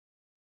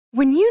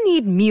When you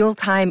need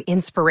mealtime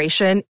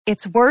inspiration,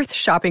 it's worth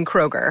shopping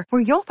Kroger,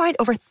 where you'll find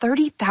over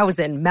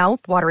 30,000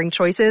 mouth-watering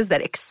choices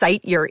that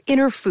excite your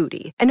inner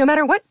foodie. And no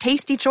matter what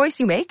tasty choice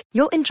you make,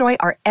 you'll enjoy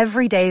our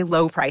everyday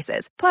low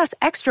prices, plus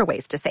extra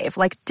ways to save,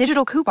 like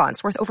digital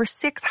coupons worth over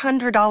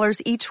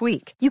 $600 each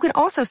week. You can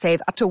also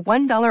save up to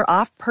 $1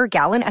 off per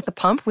gallon at the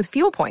pump with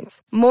fuel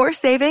points. More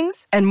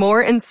savings and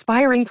more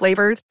inspiring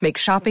flavors make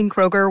shopping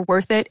Kroger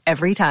worth it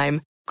every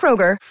time.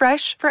 Kroger,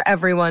 fresh for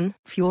everyone.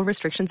 Fuel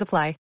restrictions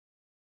apply.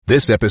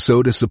 This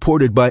episode is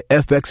supported by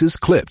FX's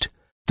Clipped,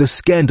 the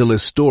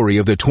scandalous story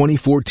of the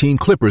 2014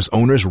 Clippers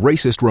owner's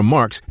racist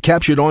remarks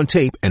captured on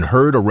tape and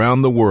heard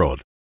around the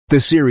world. The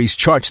series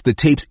charts the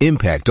tape's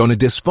impact on a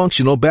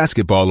dysfunctional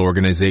basketball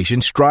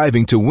organization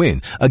striving to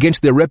win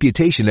against their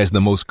reputation as the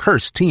most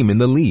cursed team in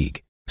the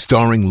league.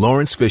 Starring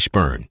Lawrence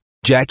Fishburne,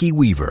 Jackie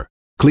Weaver,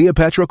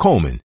 Cleopatra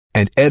Coleman,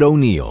 and Ed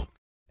O'Neill.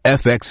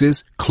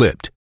 FX's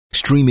Clipped,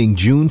 streaming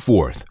June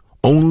 4th,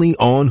 only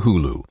on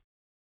Hulu.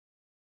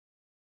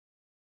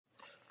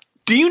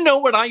 Do you know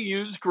what I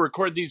use to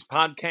record these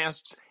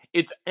podcasts?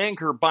 It's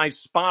Anchor by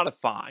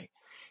Spotify.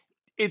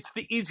 It's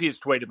the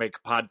easiest way to make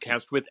a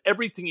podcast with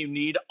everything you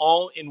need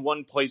all in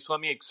one place.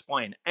 Let me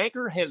explain.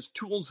 Anchor has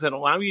tools that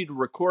allow you to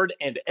record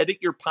and edit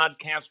your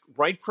podcast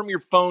right from your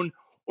phone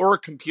or a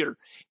computer.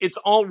 It's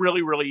all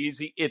really, really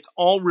easy. It's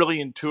all really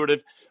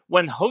intuitive.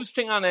 When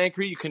hosting on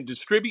Anchor, you can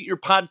distribute your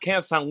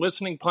podcast on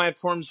listening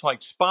platforms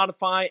like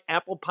Spotify,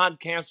 Apple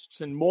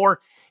Podcasts, and more.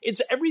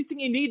 It's everything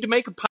you need to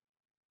make a podcast.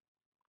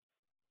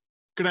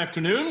 Good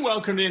afternoon.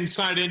 Welcome to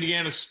Inside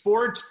Indiana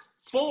Sports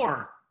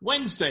for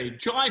Wednesday,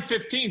 July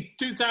 15th,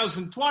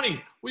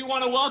 2020. We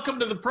want to welcome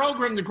to the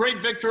program the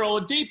great Victor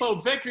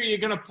Oladipo. Victor, are you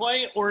going to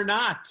play or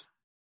not?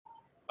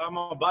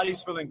 My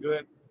body's feeling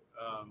good.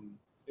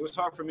 It was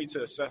hard for me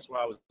to assess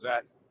where I was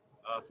at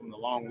from the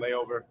long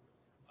layover.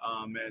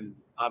 And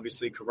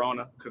obviously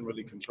Corona couldn't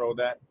really control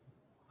that.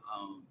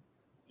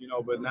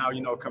 But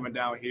now, coming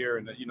down here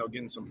and,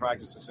 getting some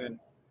practices in,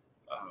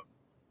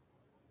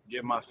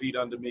 getting my feet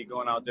under me,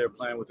 going out there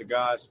playing with the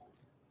guys,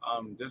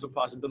 there's a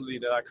possibility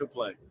that I could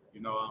play.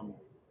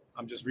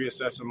 I'm just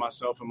reassessing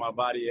myself and my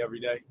body every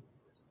day.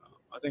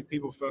 I think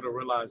people fail to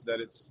realize that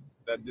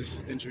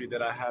this injury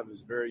that I have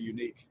is very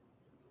unique.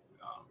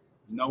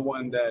 No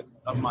one that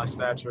of my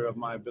stature, of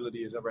my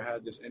ability, has ever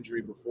had this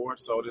injury before.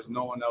 So there's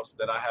no one else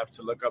that I have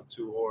to look up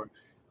to or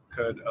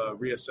could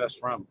reassess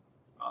from.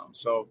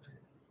 So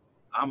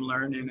I'm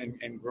learning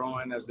and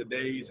growing as the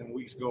days and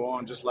weeks go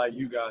on, just like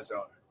you guys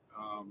are.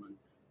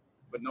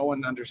 But no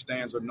one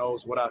understands or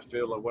knows what I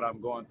feel or what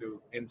I'm going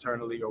through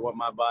internally or what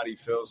my body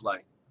feels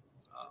like.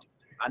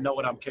 I know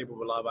what I'm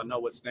capable of. I know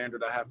what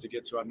standard I have to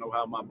get to. I know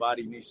how my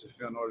body needs to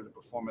feel in order to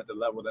perform at the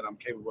level that I'm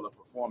capable of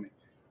performing.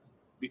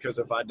 Because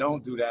if I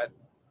don't do that,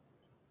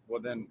 well,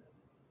 then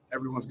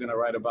everyone's going to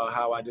write about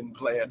how I didn't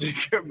play at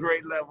a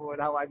great level and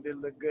how I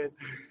didn't look good.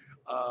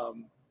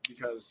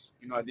 Because,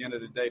 at the end of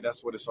the day,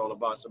 that's what it's all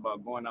about. It's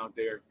about going out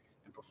there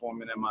and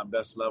performing at my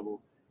best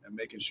level and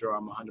making sure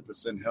I'm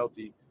 100%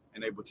 healthy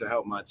and able to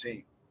help my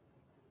team.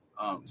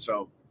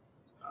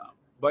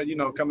 But,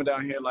 coming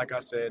down here, like I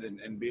said,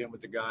 and being with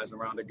the guys,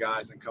 around the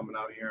guys, and coming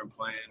out here and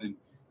playing, and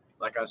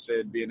like I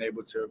said, being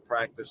able to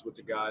practice with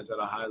the guys at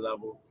a high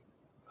level,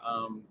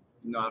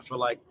 I feel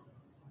like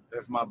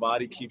if my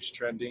body keeps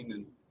trending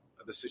and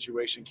the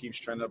situation keeps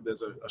trending up,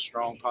 there's a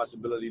strong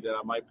possibility that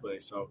I might play.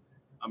 So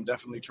I'm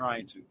definitely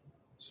trying to.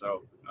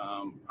 So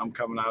I'm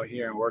coming out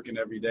here and working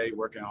every day,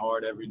 working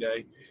hard every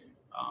day,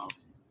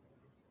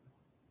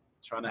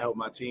 trying to help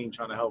my team,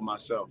 trying to help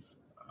myself.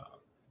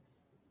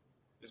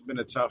 It's been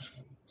a tough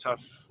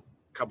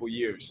couple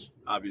years,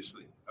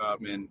 obviously.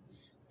 And,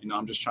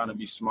 I'm just trying to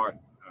be smart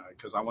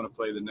because I want to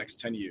play the next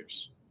 10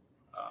 years.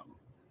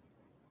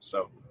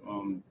 So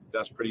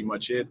that's pretty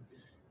much it.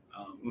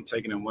 I'm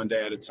taking it one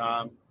day at a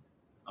time.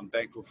 I'm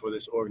thankful for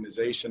this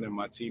organization and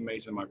my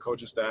teammates and my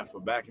coaching staff for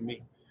backing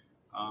me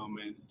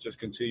and just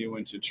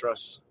continuing to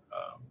trust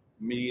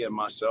me and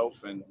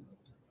myself and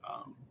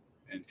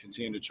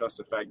continue to trust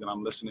the fact that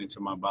I'm listening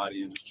to my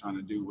body and just trying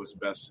to do what's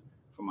best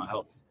for my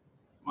health,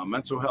 my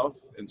mental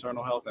health,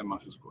 internal health, and my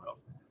physical health.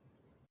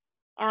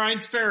 All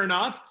right, fair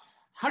enough.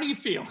 How do you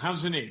feel?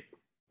 How's the knee?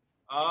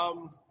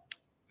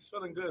 It's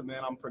feeling good,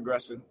 man. I'm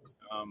progressing.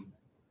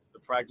 The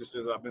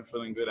practices, I've been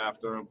feeling good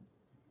after them.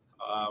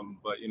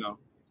 But,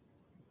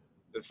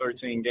 the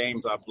 13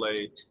 games I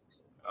played,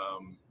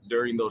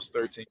 during those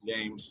 13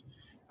 games,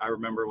 I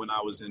remember when I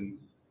was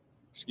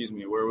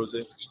where was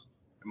it?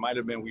 It might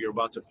have been we were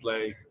about to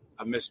play.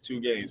 I missed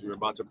 2 games. We were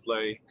about to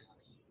play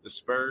the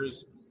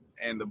Spurs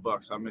and the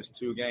Bucks. I missed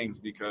 2 games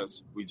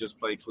because we just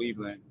played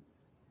Cleveland.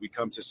 We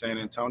come to San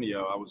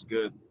Antonio. I was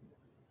good.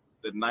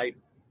 The night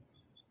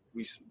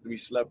we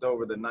slept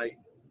over the night,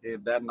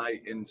 that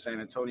night in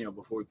San Antonio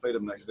before we played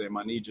them next day,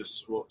 my knee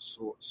just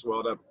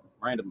swelled up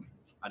randomly.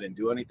 I didn't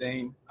do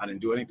anything. I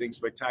didn't do anything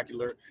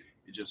spectacular.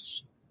 It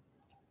just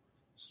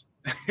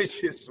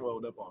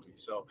swelled up on me.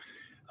 So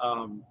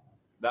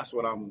that's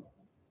what I'm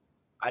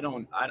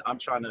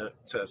trying to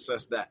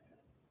assess that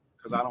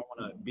because I don't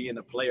want to be in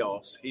the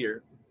playoffs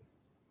here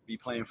be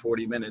playing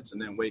 40 minutes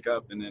and then wake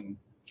up and then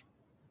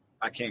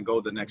I can't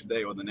go the next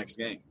day or the next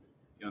game.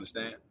 You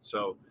understand?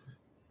 So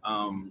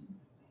I'm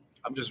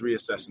just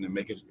reassessing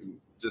and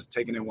just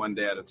taking it one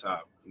day at a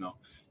time,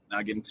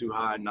 not getting too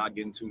high, not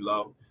getting too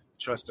low,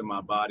 trusting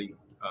my body,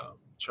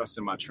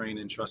 trusting my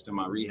training, trusting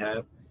my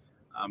rehab.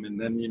 And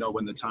then,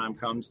 when the time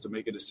comes to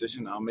make a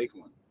decision, I'll make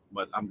one.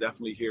 But I'm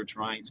definitely here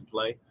trying to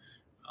play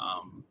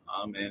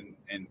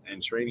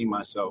and training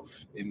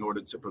myself in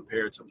order to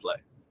prepare to play.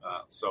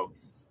 So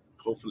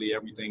hopefully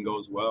everything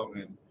goes well.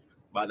 And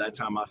by that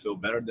time, I feel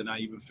better than I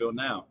even feel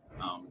now,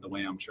 the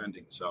way I'm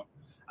trending. So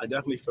I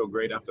definitely feel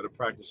great after the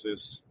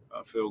practices.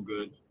 I feel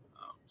good.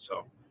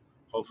 So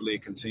hopefully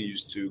it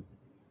continues to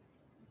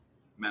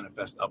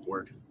manifest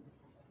upward.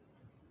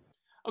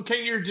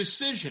 Okay, your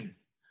decision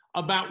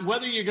about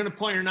whether you're going to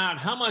play or not,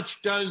 how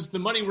much does the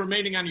money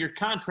remaining on your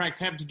contract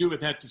have to do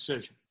with that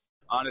decision?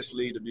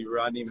 Honestly, to be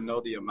real, I didn't even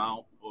know the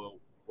amount or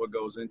what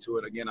goes into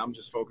it. Again, I'm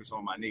just focused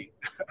on my knee.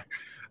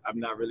 I'm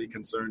not really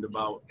concerned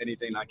about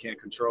anything I can't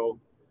control.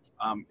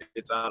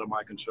 It's out of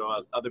my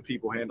control. Other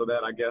people handle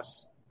that, I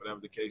guess, whatever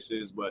the case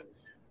is. But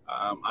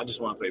I just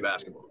want to play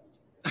basketball,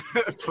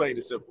 plain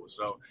and simple.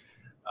 So,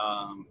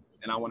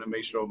 and I want to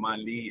make sure my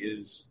knee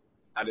is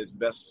at its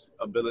best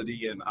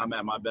ability, and I'm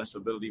at my best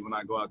ability when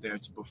I go out there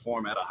to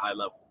perform at a high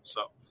level.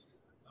 So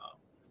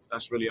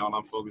that's really all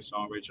I'm focused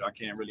on, Rachel. I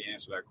can't really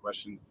answer that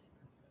question.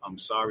 I'm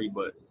sorry,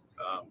 but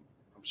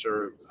I'm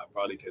sure I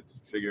probably could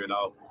figure it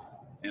out,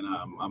 and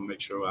I'll make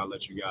sure I'll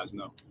let you guys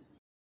know.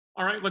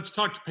 All right, let's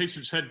talk to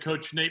Pacers head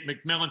coach Nate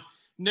McMillan.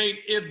 Nate,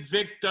 if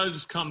Vic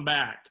does come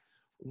back,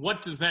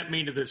 what does that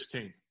mean to this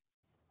team?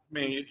 I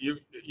mean,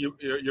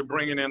 you're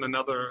bringing in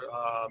another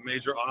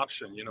major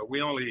option.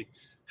 We only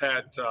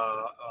had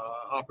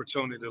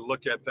opportunity to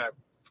look at that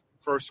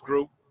first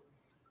group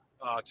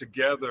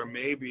together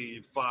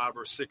maybe 5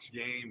 or 6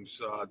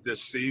 games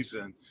this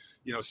season.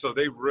 So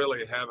they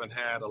really haven't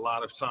had a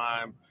lot of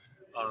time,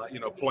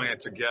 playing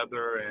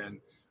together and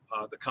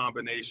the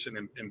combination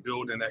and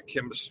building that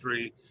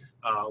chemistry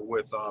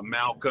with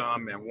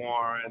Malcolm and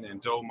Warren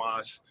and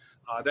Domas.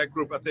 That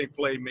group, I think,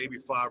 played maybe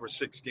 5 or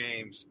 6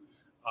 games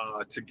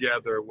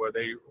together where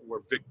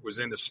Vic was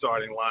in the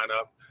starting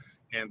lineup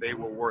and they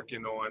were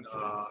working on,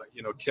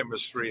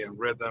 chemistry and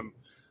rhythm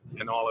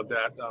and all of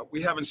that.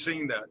 We haven't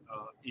seen that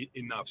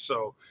enough.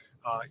 So,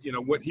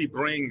 what he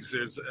brings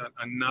is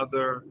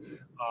another,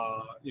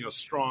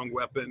 strong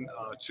weapon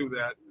to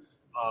that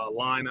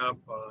lineup,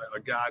 a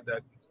guy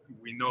that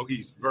we know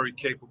he's very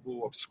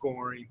capable of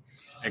scoring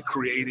and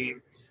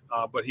creating,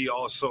 but he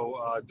also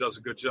does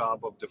a good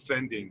job of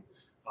defending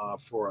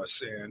for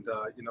us. And,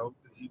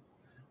 he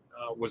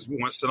was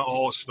once an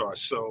all-star.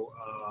 So,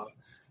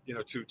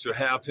 to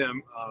have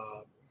him,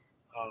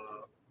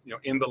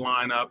 in the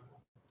lineup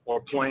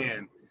or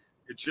playing,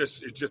 it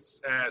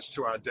just adds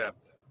to our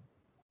depth.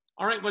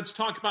 All right, let's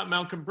talk about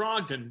Malcolm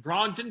Brogdon.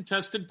 Brogdon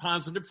tested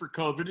positive for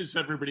COVID, as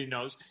everybody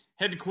knows.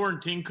 Had to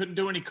quarantine, couldn't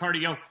do any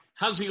cardio.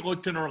 How's he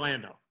looked in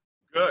Orlando?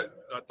 Good.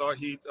 I thought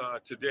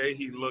today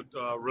he looked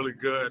really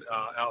good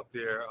out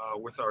there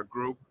with our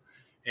group.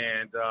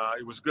 And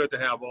it was good to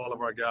have all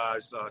of our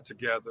guys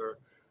together,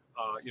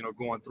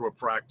 going through a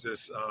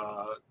practice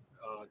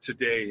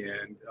today.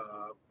 And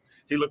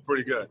he looked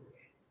pretty good.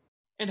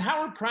 And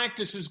how are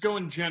practices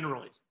going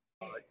generally?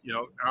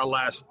 Our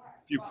last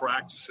few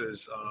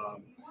practices,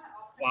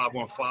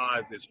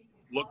 5-on-5 has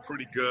looked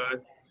pretty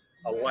good.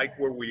 I like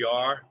where we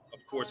are.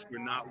 Of course,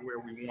 we're not where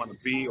we want to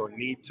be or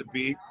need to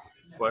be,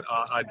 but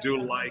I do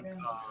like,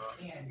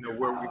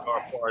 where we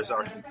are as far as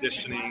our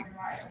conditioning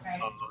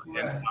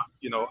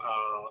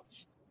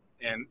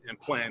and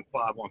playing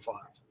 5-on-5.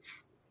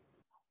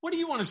 What do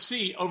you want to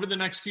see over the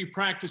next few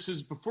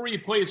practices before you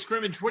play a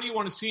scrimmage? What do you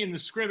want to see in the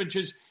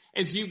scrimmages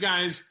as you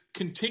guys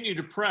continue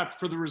to prep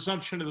for the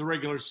resumption of the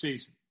regular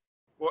season?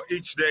 Well,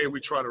 each day we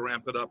try to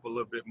ramp it up a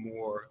little bit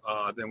more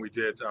than we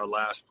did our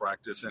last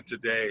practice. And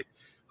today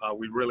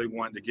we really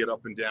wanted to get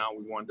up and down.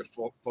 We wanted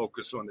to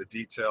focus on the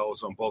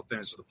details on both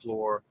ends of the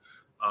floor,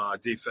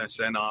 defense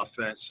and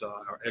offense,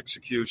 our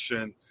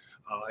execution,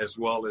 as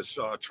well as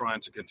trying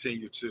to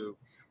continue to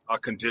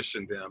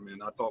condition them.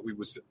 And I thought we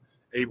was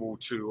able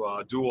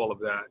to do all of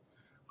that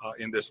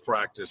in this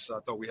practice. I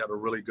thought we had a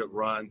really good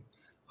run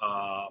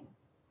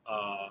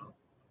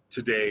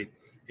today.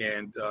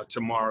 And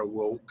tomorrow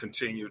we'll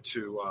continue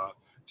to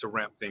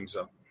ramp things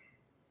up.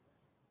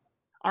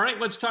 All right,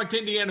 let's talk to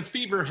Indiana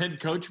Fever head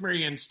coach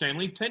Marianne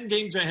Stanley, 10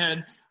 games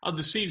ahead of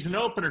the season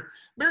opener.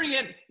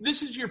 Marianne,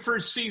 this is your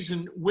first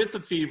season with the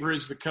Fever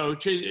as the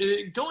coach.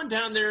 Going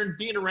down there and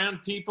being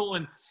around people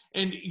and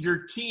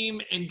your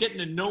team and getting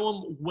to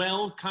know them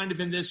well kind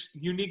of in this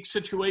unique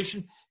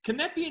situation, can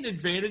that be an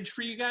advantage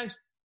for you guys?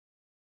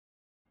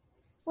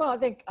 Well, I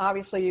think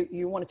obviously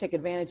you want to take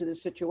advantage of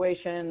this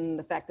situation,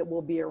 the fact that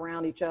we'll be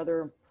around each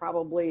other,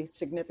 probably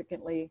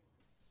significantly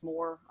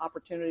more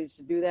opportunities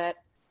to do that,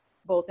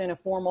 both in a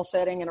formal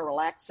setting and a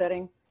relaxed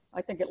setting.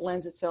 I think it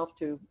lends itself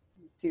to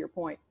your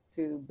point,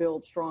 to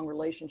build strong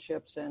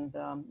relationships. And,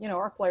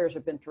 our players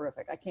have been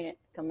terrific. I can't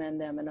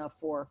commend them enough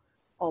for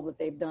all that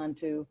they've done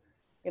to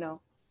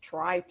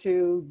try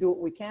to do what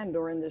we can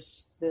during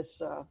this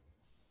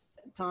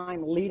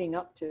time leading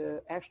up to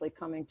actually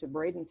coming to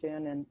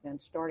Bradenton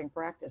and starting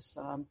practice.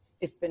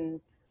 It's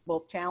been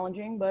both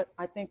challenging, but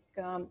I think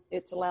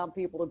it's allowed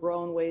people to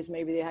grow in ways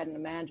maybe they hadn't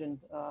imagined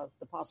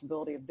the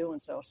possibility of doing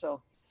so.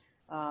 So,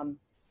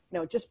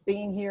 just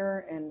being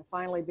here and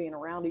finally being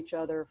around each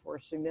other for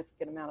a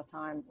significant amount of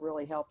time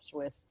really helps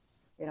with,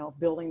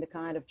 building the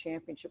kind of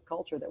championship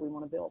culture that we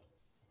want to build.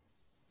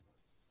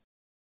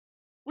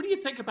 What do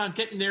you think about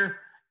getting there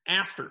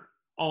after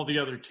all the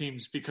other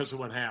teams because of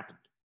what happened?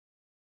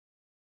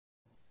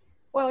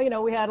 Well,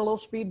 we had a little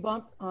speed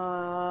bump,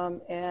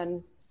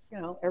 and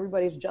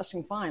everybody's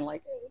adjusting fine.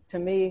 Like, to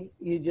me,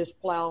 you just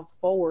plow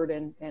forward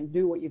and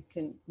do what you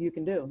can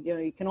do.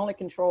 You can only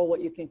control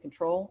what you can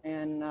control,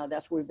 and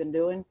that's what we've been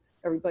doing.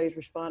 Everybody's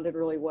responded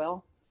really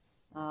well.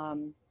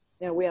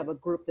 We have a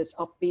group that's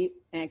upbeat,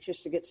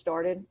 anxious to get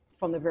started.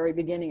 From the very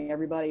beginning,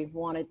 everybody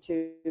wanted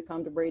to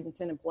come to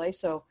Bradenton and play.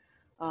 So,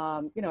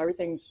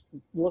 everything's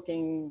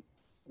looking,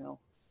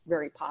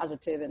 very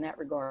positive in that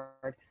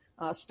regard.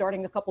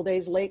 Starting a couple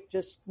days late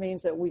just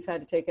means that we've had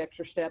to take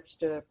extra steps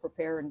to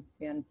prepare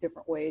in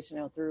different ways,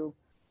 through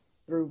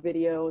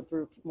video,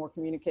 through more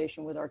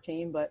communication with our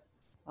team. But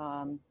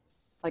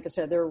like I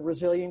said, they're a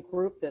resilient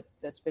group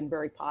that's been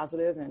very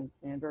positive and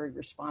very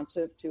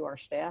responsive to our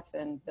staff.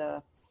 And,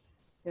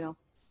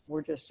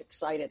 we're just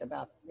excited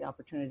about the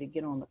opportunity to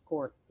get on the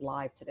court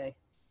live today.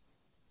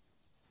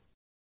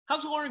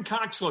 How's Lauren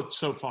Cox looked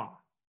so far?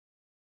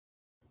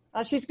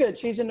 She's good.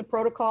 She's in the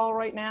protocol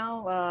right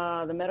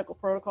now, the medical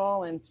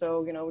protocol. And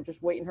so, we're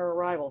just waiting her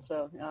arrival.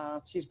 So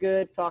she's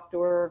good. Talk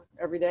to her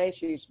every day.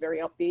 She's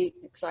very upbeat,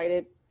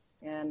 excited.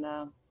 And,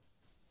 as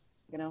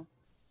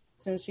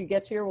soon as she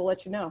gets here, we'll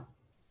let you know.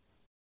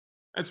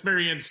 That's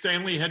Marianne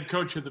Stanley, head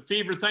coach of the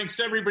Fever. Thanks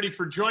to everybody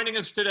for joining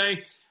us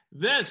today.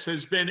 This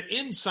has been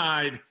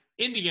Inside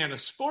Indiana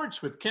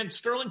Sports with Kent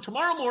Sterling.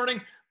 Tomorrow morning,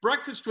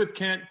 Breakfast with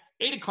Kent,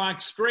 8 o'clock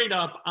straight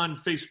up on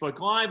Facebook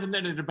Live, and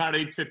then at about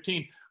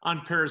 8:15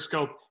 on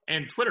Periscope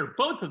and Twitter.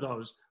 Both of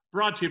those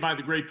brought to you by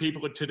the great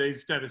people at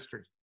Today's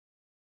Dentistry.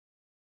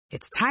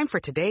 It's time for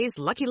today's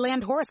Lucky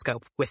Land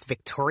horoscope with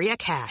Victoria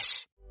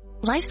Cash.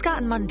 Life's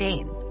gotten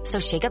mundane,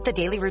 so shake up the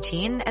daily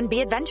routine and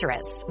be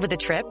adventurous with a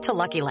trip to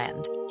Lucky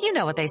Land. You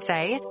know what they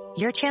say.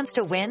 Your chance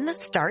to win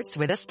starts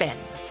with a spin.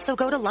 So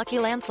go to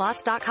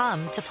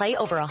LuckyLandSlots.com to play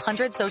over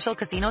 100 social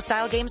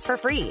casino-style games for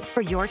free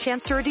for your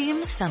chance to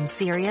redeem some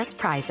serious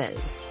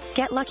prizes.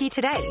 Get lucky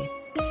today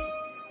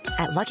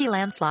at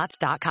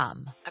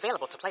LuckyLandSlots.com.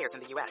 Available to players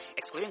in the U.S.,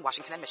 excluding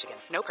Washington and Michigan.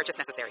 No purchase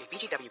necessary.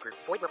 VGW Group.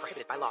 Void where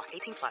prohibited by law.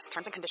 18+.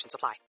 Terms and conditions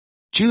apply.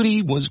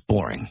 Judy was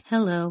boring.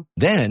 Hello.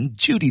 Then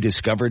Judy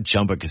discovered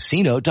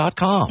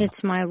ChumbaCasino.com.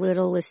 It's my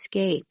little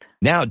escape.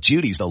 Now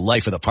Judy's the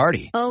life of the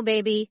party. Oh,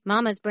 baby,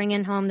 mama's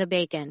bringing home the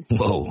bacon.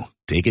 Whoa,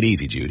 take it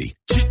easy, Judy.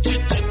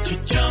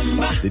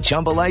 The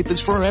Chumba life is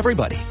for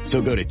everybody.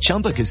 So go to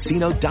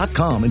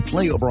ChumbaCasino.com and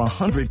play over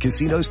 100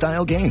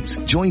 casino-style games.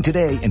 Join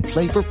today and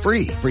play for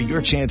free for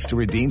your chance to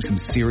redeem some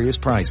serious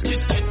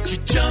prizes.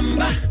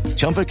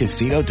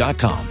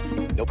 ChumbaCasino.com.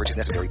 No purchase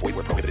necessary. Void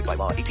where prohibited by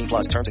law.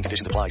 18+. Terms and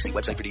conditions apply. See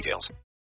website for details.